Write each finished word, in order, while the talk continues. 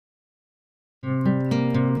So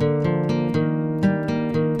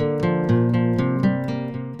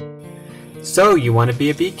you want to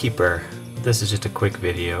be a beekeeper? This is just a quick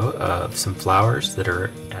video of some flowers that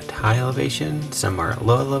are at high elevation, some are at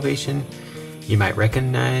low elevation. You might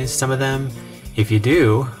recognize some of them. If you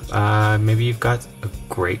do, maybe you've got a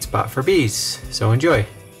great spot for bees. So enjoy.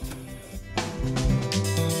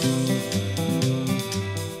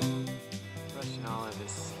 Rushing all of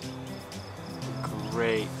this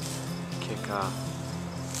great kickoff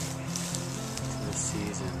to the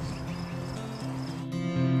season.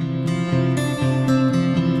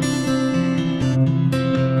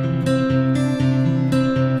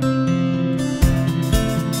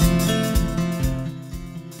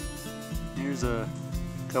 Here's a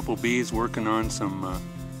couple bees working on some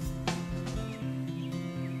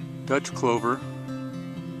Dutch clover.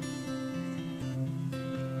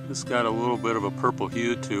 This got a little bit of a purple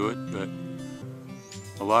hue to it, but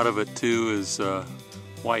a lot of it too is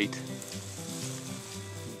white.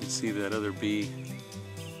 You can see that other bee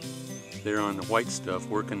there on the white stuff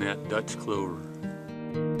working that Dutch clover.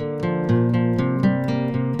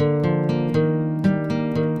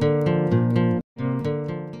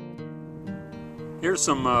 Here's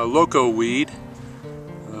some loco weed.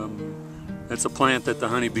 That's a plant that the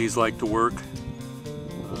honeybees like to work.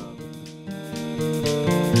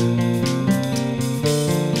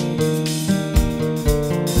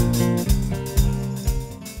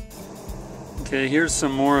 Okay, here's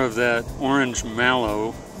some more of that orange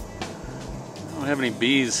mallow. I don't have any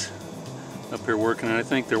bees up here working it. I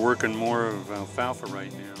think they're working more of alfalfa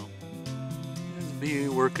right now. There's a bee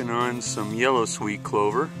working on some yellow sweet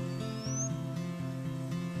clover.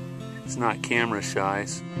 It's not camera shy.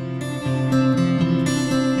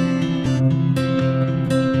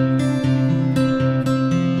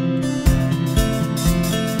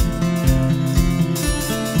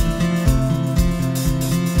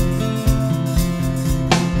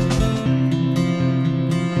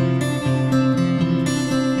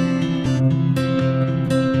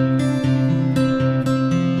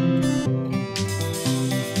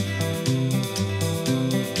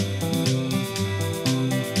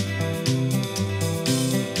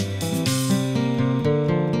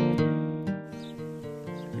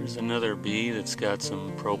 Another bee that's got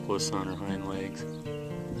some propolis on her hind legs.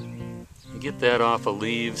 You get that off of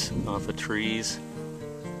leaves, off of trees.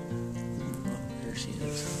 Oh, there she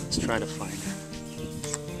is. Let's try to find her.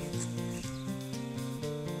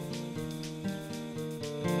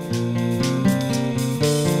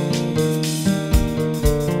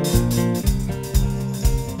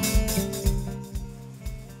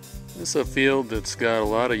 This is a field that's got a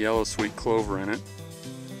lot of yellow sweet clover in it.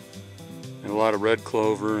 And a lot of red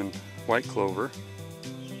clover and white clover.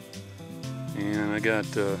 And I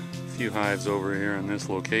got a few hives over here in this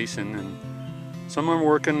location, and some are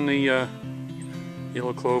working the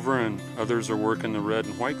yellow clover and others are working the red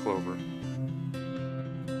and white clover.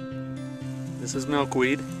 This is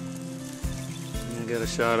milkweed. And I got a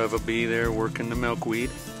shot of a bee there working the milkweed.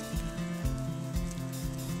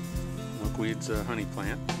 Milkweed's a honey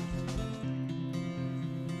plant.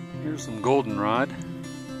 Here's some goldenrod.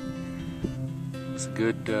 It's a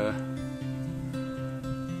good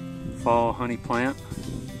fall honey plant.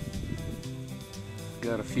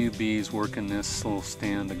 Got a few bees working this little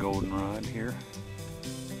stand of goldenrod here.